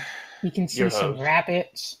you can see Your some host.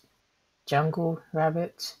 rabbits, jungle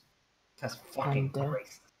rabbits. That's fucking And, great.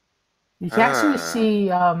 You can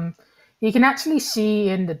actually see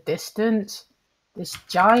in the distance this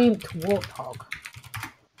giant warthog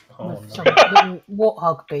Oh, with no. some little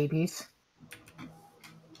warthog babies.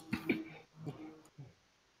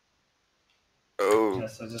 Oh,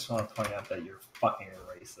 Yes, I just want to point out that you're fucking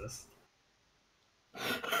racist.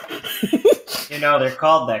 You know, they're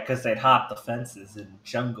called that because they'd hop the fences in the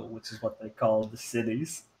jungle, which is what they call the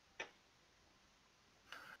cities.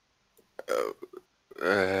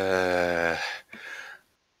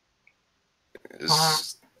 is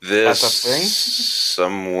That's a this thing?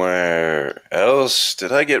 somewhere else?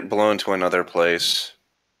 Did I get blown to another place?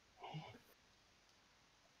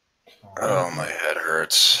 Oh, my head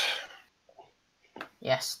hurts.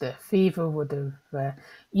 Yes, the fever would have.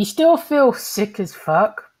 You still feel sick as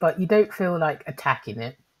fuck, but you don't feel like attacking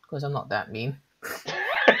it because I'm not that mean.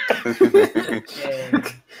 Yay.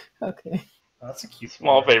 Okay. That's a cute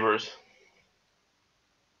Small word. favors.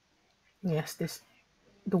 Yes,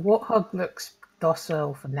 the warthog looks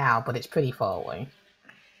docile for now, but it's pretty far away.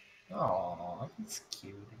 Aw, that's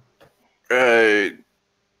cute. Right.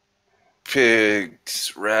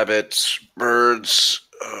 Pigs, rabbits, birds.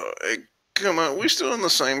 Come on, we still in the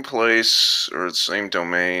same place or the same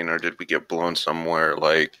domain, or did we get blown somewhere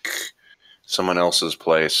like someone else's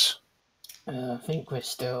place? I think we're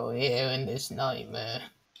still here in this nightmare.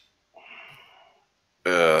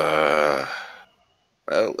 Well,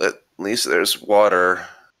 at least there's water.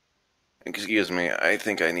 Excuse me, I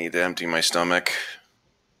think I need to empty my stomach.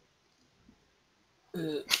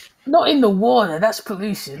 Not in the water, that's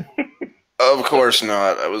pollution. Of course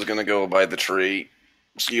not. I was gonna go by the tree.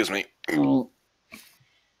 Excuse me.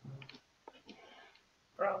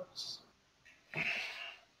 Gross.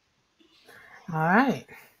 Alright.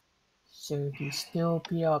 So he's still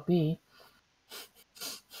BRB.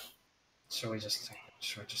 Should we just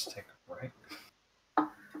take a break?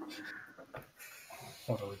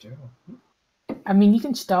 What do we do? I mean, you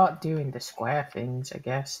can start doing the square things, I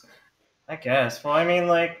guess. I guess. Well, I mean,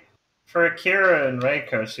 like, for Akira and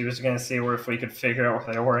Reiko, she was going to see if we could figure out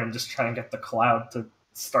where they were and just try and get the cloud to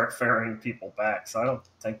start ferrying people back. So I don't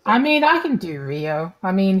think that... I mean, I can do Rio.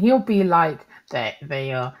 I mean, he'll be like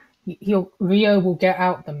Rio will get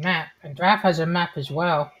out the map, and Drav has a map as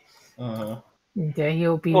well. Uh-huh. And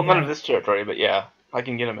he'll be Well, none like, of this territory, but yeah, I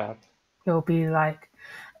can get a map. he'll be like,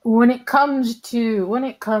 when it comes to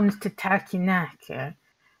Takinaka,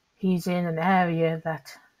 he's in an area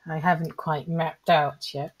that I haven't quite mapped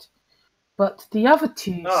out yet. But the other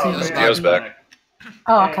two seem Yes, to Dio's be... back.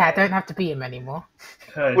 Oh, okay, I don't have to be him anymore.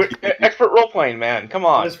 Good. We're expert role playing, man. Come It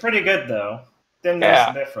on. was pretty good, though. Didn't notice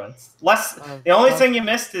the difference. The only thing you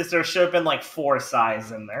missed is there should have been, like, 4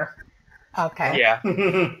 size in there. Okay. Yeah.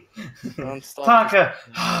 Don't stop. Taka!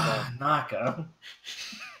 Naka.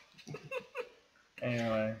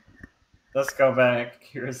 Anyway. Let's go back.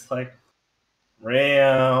 Here's like,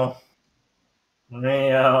 Rio.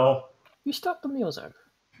 You stopped the meal zone.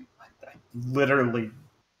 I literally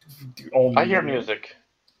only... I hear music.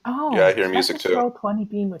 Oh, Yeah, I hear that's music just too. Roll 20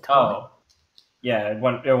 being retarded. Oh. Yeah, it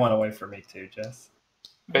went away for me too, Jess.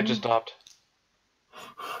 It just stopped.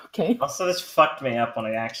 Okay. Also, this fucked me up when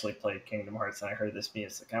I actually played Kingdom Hearts and I heard this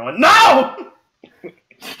music. I went, no!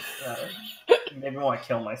 Made me want to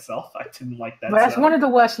kill myself. I didn't like that. But that's sound. one of the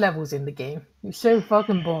worst levels in the game. It's so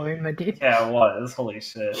fucking boring, my dude. Yeah, it was. Holy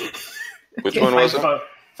shit. Which one was it?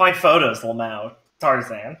 Find photos now.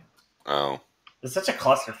 Tarzan. Oh. It's such a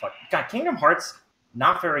clusterfuck. God, Kingdom Hearts,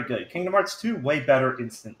 not very good. Kingdom Hearts 2, way better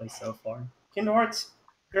instantly so far. Kingdom Hearts,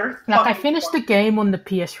 very Like, I fucking finished the game on the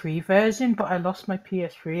PS3 version, but I lost my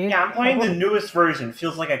PS3. Yeah, I'm playing the newest version.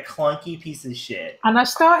 Feels like a clunky piece of shit. And I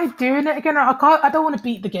started doing it again. I don't want to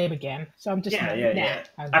beat the game again, so I'm just Yeah.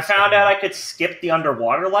 I'm I just found gonna- out I could skip the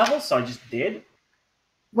underwater level, so I just did.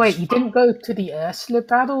 Wait, you didn't go to the Ursula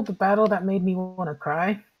battle? The battle that made me want to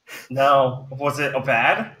cry? No, was it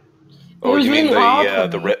bad? Oh, was you mean really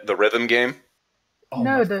hard for me. the rhythm game? Oh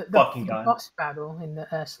No, my the fucking god. boss battle in the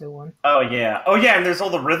Ursula one. Oh yeah, and there's all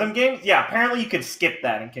the rhythm games. Yeah, apparently you could skip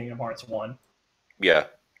that in Kingdom Hearts 1. Yeah.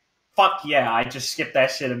 Fuck yeah, I just skipped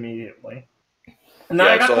that shit immediately. And then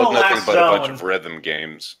Yeah, I I got to saw the nothing last but a bunch zone. of rhythm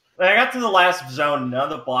games. When I got to the last zone, none of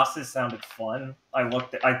the bosses sounded fun.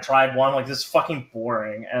 I tried one, like, this is fucking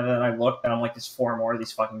boring. And then I looked, and I'm like, there's 4 more of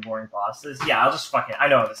these fucking boring bosses. Yeah, I'll just fucking, I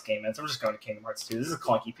know how this game ends. I'm just going to Kingdom Hearts 2. This is a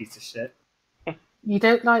clunky piece of shit. You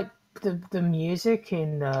don't like the music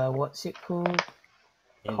in what's it called?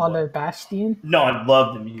 In Hollow what? Bastion? No, I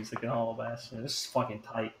love the music in Hollow Bastion. This is fucking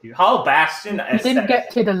tight, dude. Hollow Bastion. You didn't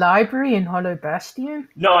get to the library in Hollow Bastion?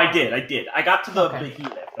 No, I did. I got to the Okay.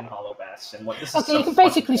 behemoth in Hollow Bastion. This is Okay, so you can fucking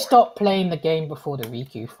basically boring. stop playing the game before the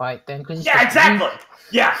Riku fight then, because Yeah, exactly.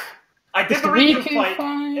 Yeah, I did It's the the Riku Riku fight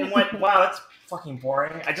fight. and went, wow, that's fucking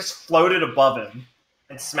boring. I just floated above him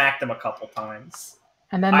and smacked him a couple times.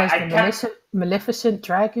 And then there's I the Maleficent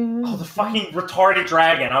Dragon. Oh, the fucking retarded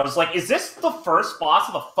dragon. I was like, is this the first boss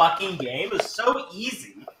of the fucking game? It was so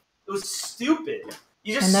easy. It was stupid.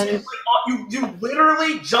 You just And then- you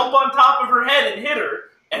literally jump on top of her head and hit her,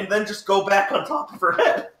 and then just go back on top of her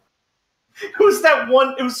head. It was that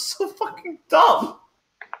one. It was so fucking dumb.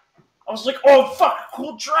 I was like, oh fuck,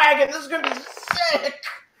 cool dragon. This is gonna be sick.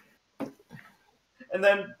 And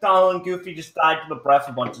then Donald and Goofy just died to the breath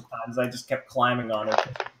a bunch of times. I just kept climbing on it.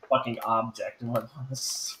 Fucking object. And went, oh, this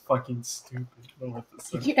is fucking stupid. I don't know what this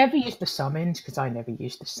Did is. you ever use the summons? Because I never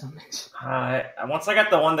used the summons. Once I got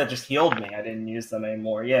the one that just healed me, I didn't use them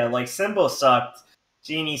anymore. Yeah, like Simbo sucked.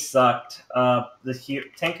 Genie sucked.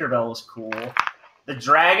 Tinkerbell was cool. The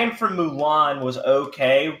dragon from Mulan was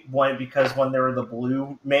okay because when there were the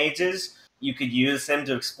blue mages, you could use him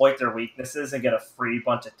to exploit their weaknesses and get a free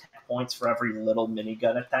bunch of tech points for every little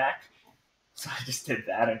minigun attack. So I just did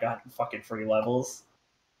that and got fucking free levels.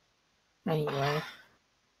 Anyway, Yeah.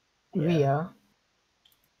 Ria.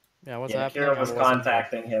 Yeah, what's Yeah, happening? Kira was I wasn't-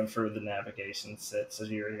 contacting him through the navigation sit, so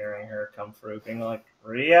you were hearing her come through, being like,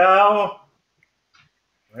 Rio!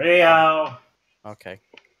 Rio! Okay.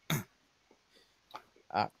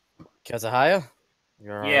 Kazuhaya?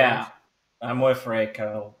 You're Yeah, I'm with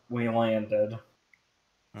Reiko. We landed.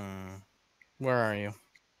 alright? Where are you?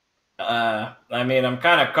 I mean, I'm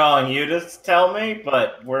kind of calling you to tell me,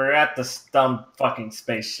 but we're at this dumb fucking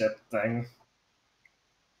spaceship thing.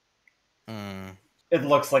 It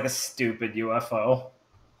looks like a stupid UFO.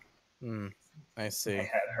 I see. My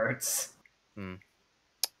head hurts. Well,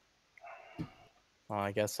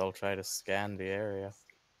 I guess I'll try to scan the area.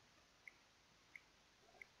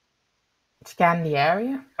 Scan the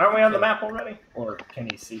area. Aren't we on the map already? Or can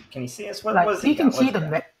you see? Can you see us? What Like was you he can got? see What's he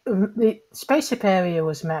got? the spaceship area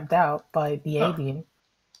was mapped out by the Huh. alien.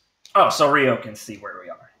 Oh, so Rio can see where we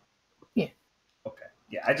are. Yeah. Okay.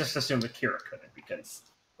 Yeah, I just assumed Akira couldn't because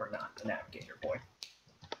we're not the navigator boy.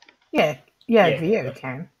 Yeah, Yeah. Rio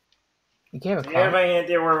can. Rio Do you have can. any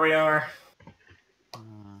idea where we are?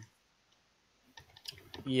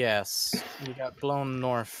 Yes, you got blown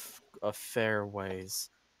north a fair ways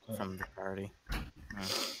from the party.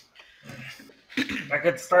 I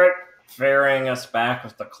could start ferrying us back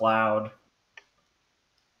with the cloud.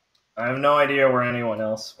 I have no idea where anyone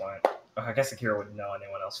else went. Oh, I guess Akira wouldn't know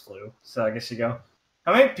anyone else flew. So I guess you go.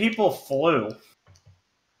 How many people flew?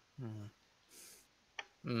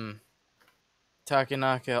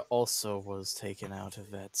 Takenaka also was taken out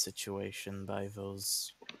of that situation by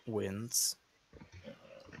those winds.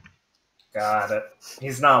 Got it.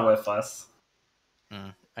 He's not with us.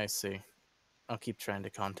 I see. I'll keep trying to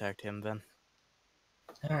contact him then.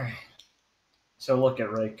 Alright. So look at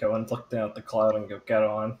Reiko and look down at the cloud and go get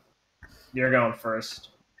on. You're going first.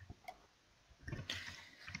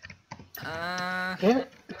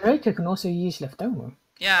 Rio can also use Leftover.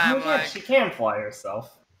 Yeah, Oh I'm yeah, like, she can fly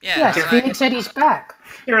herself. yeah, Yeah, I'm Phoenix like, said he's back.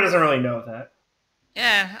 Akira doesn't really know that.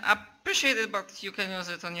 yeah, I appreciate it, but you can use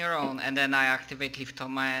it on your own. And then I activate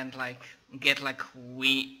Liftoma and like get like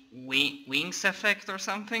wings effect or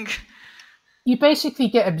something. You basically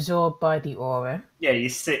get absorbed by the aura. Yeah, you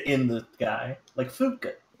sit in the guy. Like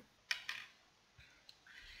Fuka.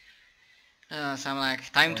 So I'm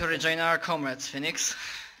like, time to rejoin our comrades, Phoenix.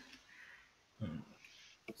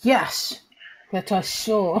 Yes, that I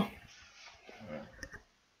saw.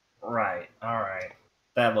 Right, alright.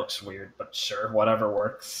 That looks weird, but sure, whatever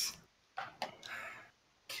works.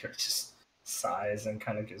 Akira just sighs and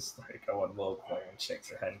kind of gives Reiko a little glare and shakes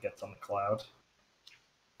her head and gets on the cloud.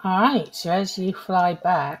 Alright, so as you fly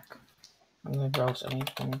back, I'm going to roll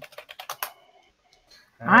something.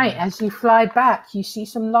 Alright, as you fly back, you see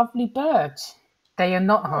some lovely birds. They are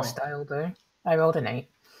not hostile though. I rolled an 8.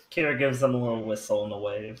 Kira gives them a little whistle and a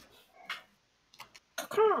wave.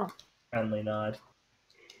 Friendly nod.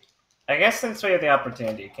 I guess since we have the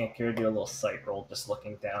opportunity, can't Kira do a little sight roll just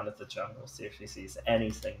looking down at the jungle, see if she sees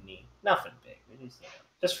anything neat? Nothing big,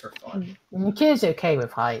 just for fun. The kid's okay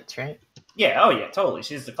with heights, right? Yeah, oh yeah, totally.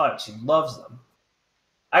 She's the climber. She loves them.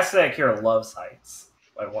 I say Akira loves heights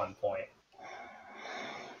at one point.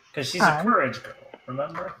 Because she's a courage girl,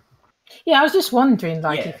 remember? Yeah, I was just wondering,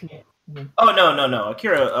 like, Yeah. if you... Oh, no.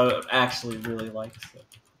 Akira actually really likes it.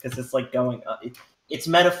 Because it's like going up. It's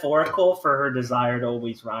metaphorical for her desire to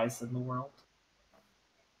always rise in the world.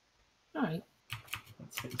 Alright.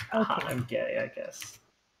 I'm gay, I guess.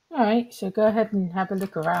 Alright, so go ahead and have a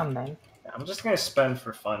look around then. I'm just going to spend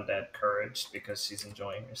for fun dead courage because she's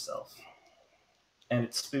enjoying herself. And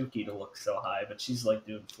it's spooky to look so high, but she's like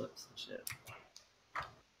doing flips and shit.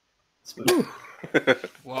 Spooky.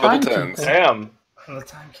 Double tens. Damn. I'm the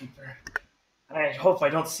timekeeper. I hope I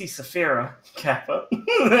don't see Saphira, Kappa.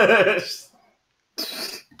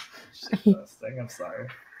 I'm sorry.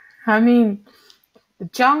 I mean, the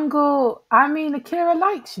jungle... I mean, Akira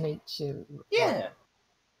likes nature. Yeah.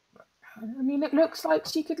 I mean, it looks like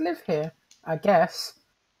she could live here, I guess.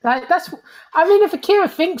 Like, that's... I mean, if Akira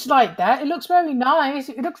thinks like that, it looks very nice.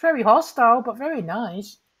 It looks very hostile, but very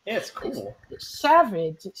nice. Yeah, it's cool. It's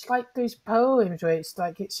savage. It's like those poems where it's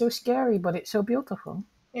like, it's so scary, but it's so beautiful.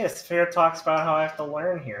 Yeah, Saphira talks about how I have to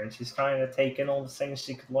learn here, and she's trying to take in all the things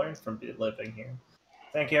she could learn from living here.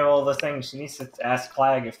 Thinking of all the things, she needs to ask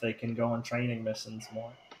Clag if they can go on training missions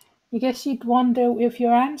more. I guess you'd wonder if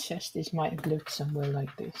your ancestors might have lived somewhere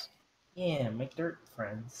like this. Yeah, my dirt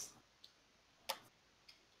friends.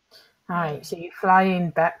 Alright, so you're flying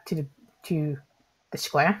back to the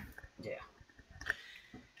square. Yeah.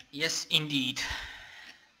 Yes, indeed.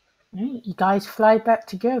 Right, you guys fly back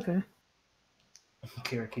together.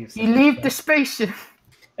 Akira keeps You leave the spaceship.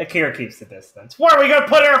 Akira keeps the distance. What, are we gonna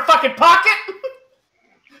put it in her fucking pocket?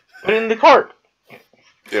 Put it in the cart.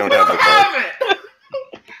 They don't have the card. it!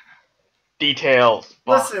 Details.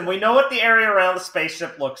 Listen, we know what the area around the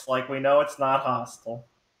spaceship looks like. We know it's not hostile.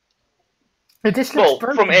 It just looks Well,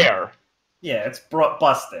 broken. from air. Yeah, it's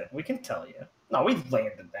busted. We can tell you. No, we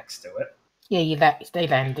landed next to it. Yeah, they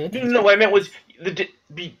landed. No, what I meant was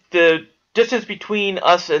the distance between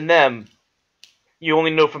us and them. You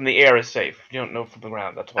only know from the air is safe. You don't know from the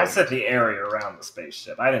ground. That's why I said the area around the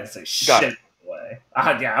spaceship. I didn't say Got shit away.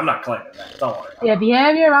 Yeah, I'm not claiming that. Don't worry. Yeah, the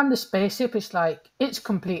area around the spaceship is like, it's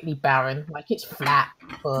completely barren. Like, it's flat.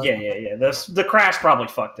 But... Yeah. The crash probably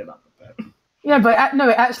fucked it up a bit. Yeah, but no,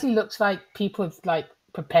 it actually looks like people have like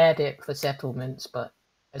prepared it for settlements, but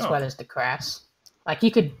as well as the crash. Like,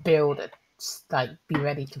 you could build it, like, be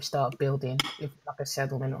ready to start building if like a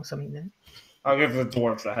settlement or something then. I'll give the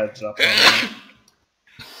dwarves a heads up on that.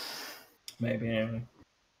 Maybe.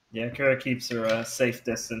 Yeah, Kira keeps her a safe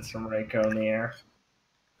distance from Reiko in the air.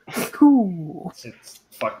 Cool.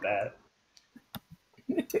 Fuck that.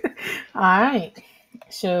 Alright.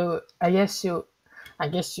 So, I guess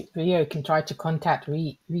Rio can try to contact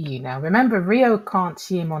Ryu now. Remember, Rio can't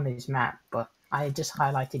see him on his map, but I just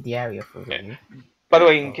highlighted the area for Ryu. By the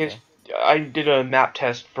way, in case I did a map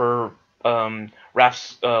test for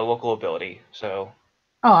Raph's local ability, so.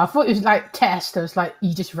 Oh, I thought it was like test. It was like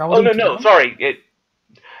you just rolled. Oh no, sorry.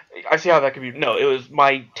 I see how that could be. No, it was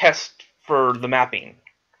my test for the mapping.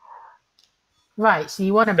 Right. So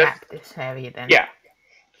you want to map this area then? Yeah.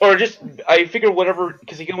 Or just I figured whatever,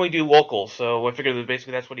 because he can only do local, so I figured that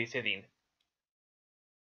basically that's what he's hitting.